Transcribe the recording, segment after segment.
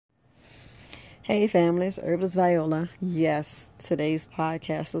Hey family, it's Herbalist Viola. Yes, today's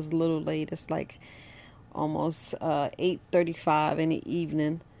podcast is a little late. It's like almost 8:35 in the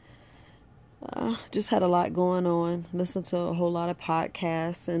evening. Just had a lot going on. Listened to a whole lot of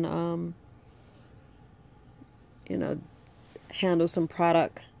podcasts and you know, handle some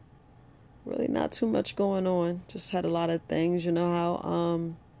product. Really not too much going on. Just had a lot of things. You know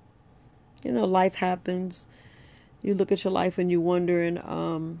how life happens. You look at your life and you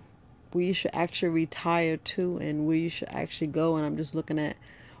wondering where you should actually retire to and where you should actually go. And I'm just looking at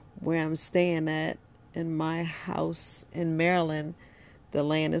where I'm staying at in my house in Maryland. The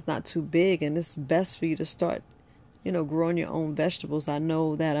land is not too big, and it's best for you to start, growing your own vegetables. I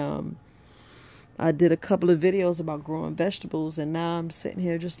know that I did a couple of videos about growing vegetables, and now I'm sitting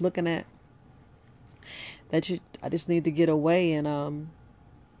here just looking at that. I just need to get away and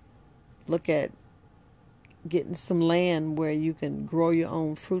look at getting some land where you can grow your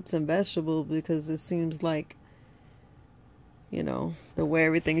own fruits and vegetables, because it seems like, the way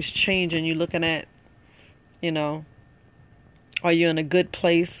everything's changing, you're looking at, you know, are you in a good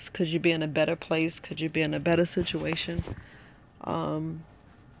place? Could you be in a better place? Could you be in a better situation? Um,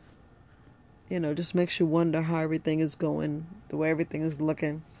 just makes you wonder how everything is going, the way everything is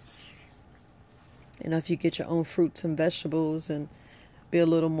looking. If you get your own fruits and vegetables and be a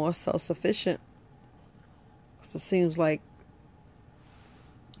little more self-sufficient. 'Cause it seems like,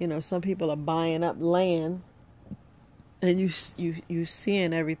 some people are buying up land, and you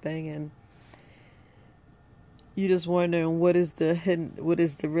seeing everything, and you just wondering what is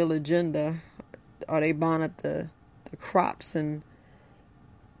the real agenda. Are they buying up the crops and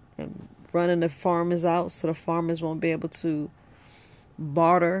running the farmers out so the farmers won't be able to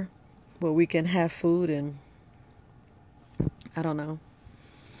barter where we can have food? And I don't know.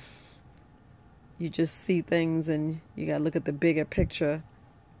 You just see things and you got to look at the bigger picture.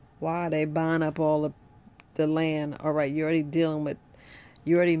 Why are they buying up all the land? All right, you're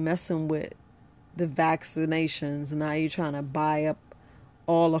already messing with the vaccinations. Now you're trying to buy up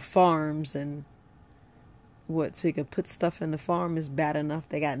all the farms, and what, so you can put stuff in the farm is bad enough.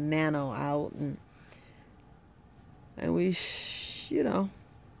 They got nano out, and I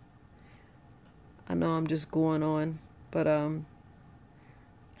know I'm just going on, but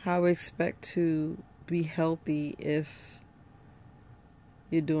how we expect to be healthy if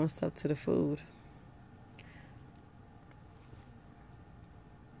you're doing stuff to the food?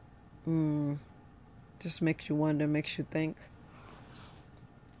 Just makes you wonder, makes you think.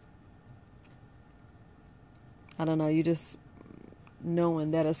 I don't know, you just knowing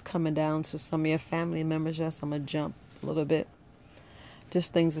that it's coming down to some of your family members. Yes, I'm going to jump a little bit.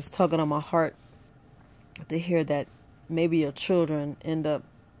 Just things that's tugging on my heart to hear that maybe your children end up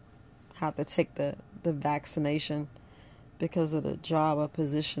have to take the vaccination because of the job or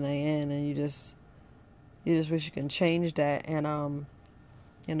position they in, and you just wish you can change that. And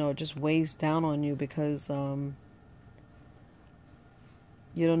it just weighs down on you, because you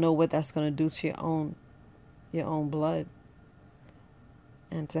don't know what that's going to do to your own blood.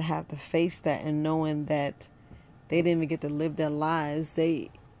 And to have to face that, and knowing that they didn't even get to live their lives, they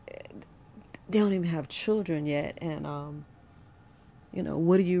don't even have children yet. And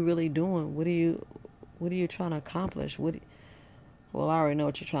what are you really doing? What are you trying to accomplish? Well, I already know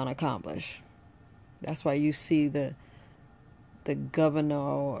what you're trying to accomplish. That's why you see the governor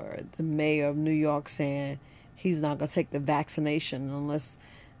or the mayor of New York saying he's not going to take the vaccination unless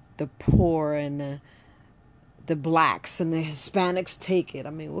the poor and the blacks and the Hispanics take it. I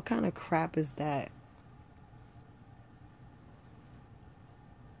mean, what kind of crap is that?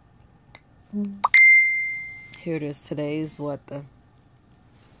 Here it is. Today's what, the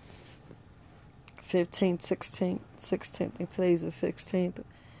 15th, 16th. I think today's the 16th.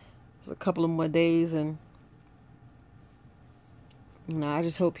 There's a couple of more days, and I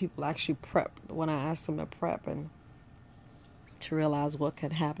just hope people actually prep when I ask them to prep, and to realize what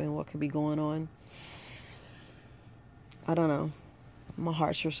could happen, what could be going on. I don't know. My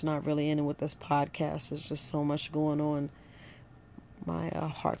heart's just not really in it with this podcast. There's just so much going on. My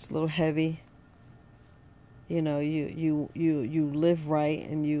heart's a little heavy. You live right,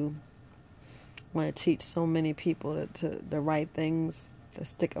 and you want to teach so many people to the right things, to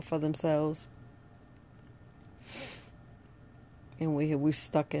stick up for themselves. And we're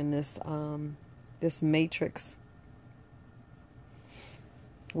stuck in this matrix.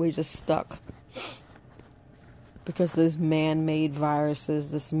 We're just stuck because there's man-made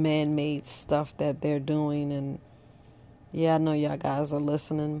viruses, this man-made stuff that they're doing. And yeah, I know y'all guys are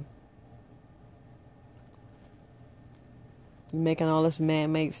listening. Making all this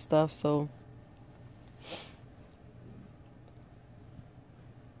man-made stuff, so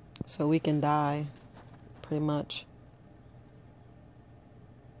so we can die, pretty much.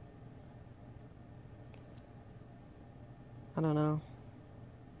 I don't know.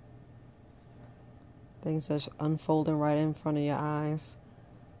 Things are unfolding right in front of your eyes.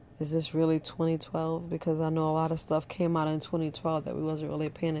 Is this really 2012? Because I know a lot of stuff came out in 2012 that we wasn't really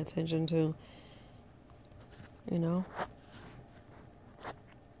paying attention to. You know?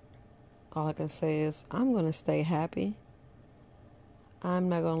 All I can say is I'm going to stay happy. I'm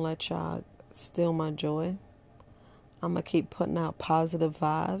not going to let y'all steal my joy. I'm going to keep putting out positive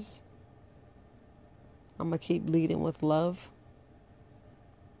vibes. I'm going to keep leading with love.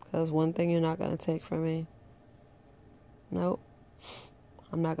 Because one thing you're not going to take from me. Nope.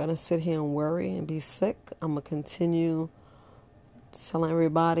 I'm not going to sit here and worry and be sick. I'm going to continue telling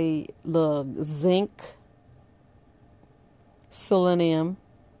everybody, look, zinc, selenium,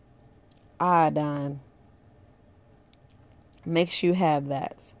 iodine. Make sure you have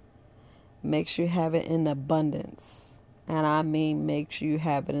that. Make sure you have it in abundance. And I mean make sure you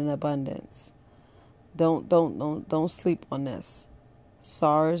have it in abundance. Don't sleep on this.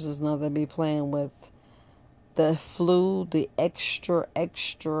 SARS is nothing to be playing with. The flu, the extra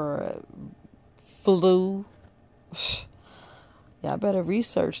flu. Y'all better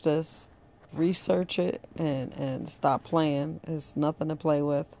research this. Research it and stop playing. It's nothing to play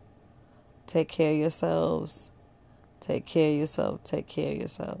with. Take care of yourselves. Take care of yourself. Take care of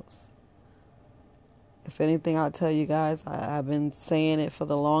yourselves. If anything, I'll tell you guys, I've been saying it for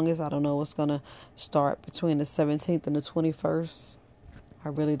the longest. I don't know what's going to start between the 17th and the 21st. I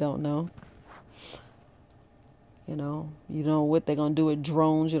really don't know. You know what they're going to do with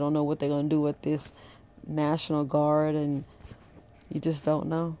drones. You don't know what they're going to do with this National Guard. And you just don't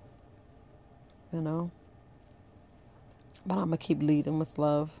know. But I'm going to keep leading with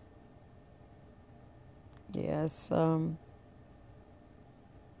love. Yes, we're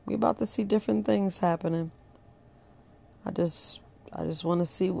about to see different things happening. I just want to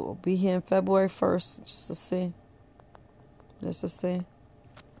see what will be here in February 1st, just to see.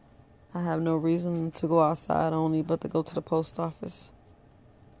 I have no reason to go outside only but to go to the post office.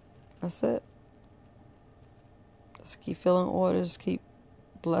 That's it. Just keep filling orders, keep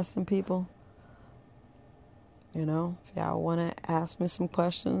blessing people. If y'all want to ask me some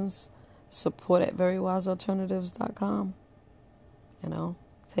questions, support at verywisealternatives.com.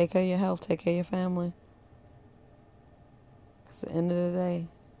 Take care of your health, take care of your family. Because at the end of the day,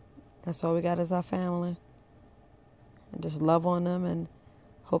 that's all we got is our family. And just love on them and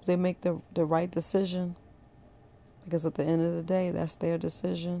hope they make the right decision. Because at the end of the day, that's their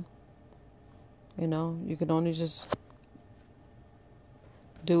decision. You can only just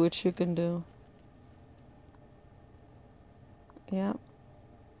do what you can do. Yeah.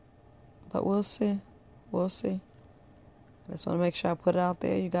 But we'll see. I just want to make sure I put it out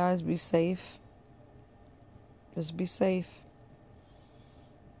there. You guys be safe. Just be safe.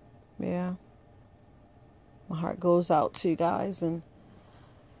 Yeah. My heart goes out to you guys, and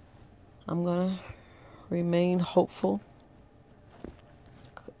I'm going to remain hopeful.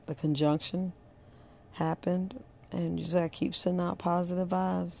 The conjunction happened, and you just got to keep sending out positive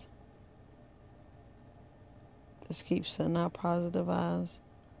vibes. Just keep sending out positive vibes.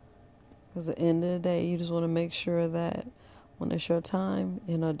 Because at the end of the day, you just want to make sure that when it's your time,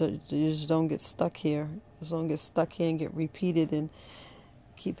 you just don't get stuck here. Just don't get stuck here and get repeated and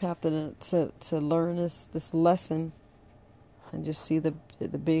keep having to learn this lesson and just see the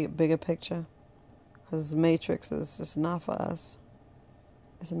bigger picture. Because Matrix is just not for us.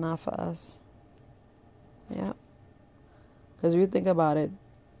 It's not for us. Yeah. Because if you think about it,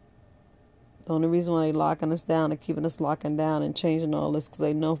 the only reason why they're locking us down and keeping us locking down and changing all this, because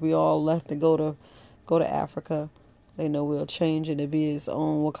they know if we all left to go to Africa, they know we'll change it to be its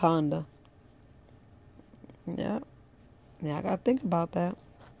own Wakanda. Yeah. Yeah, I got to think about that.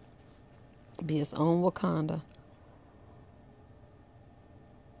 Be its own Wakanda.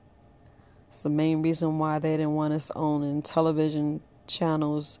 It's the main reason why they didn't want us owning television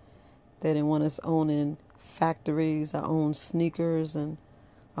channels. They didn't want us owning factories, our own sneakers, and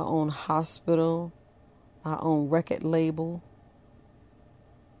our own hospital, our own record label.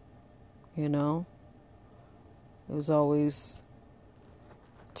 It was always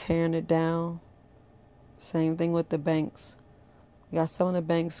tearing it down. Same thing with the banks. You got some of the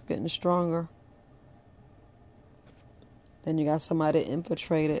banks getting stronger. Then you got somebody to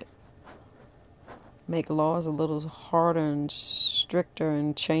infiltrate it. Make laws a little harder and stricter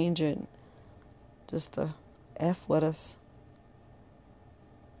and change it. Just to F with us.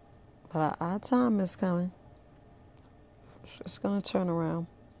 But our time is coming. It's going to turn around.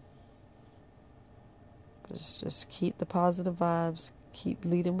 Just keep the positive vibes. Keep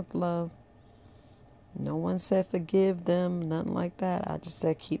leading with love. No one said forgive them, nothing like that. I just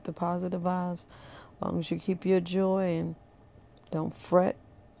said keep the positive vibes. As long as you keep your joy and don't fret,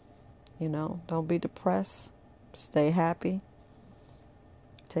 don't be depressed. Stay happy.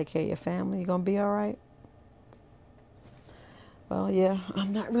 Take care of your family. You're going to be all right. Well, yeah,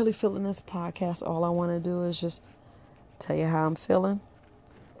 I'm not really feeling this podcast. All I want to do is just tell you how I'm feeling.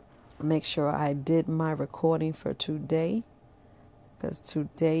 Make sure I did my recording for today, because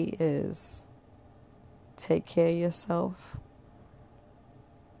today is take care of yourself.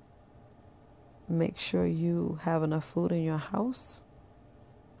 Make sure you have enough food in your house.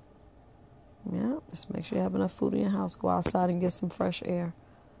 Yeah, just make sure you have enough food in your house. Go outside and get some fresh air,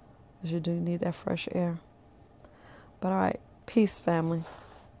 because you do need that fresh air. But all right, peace, family.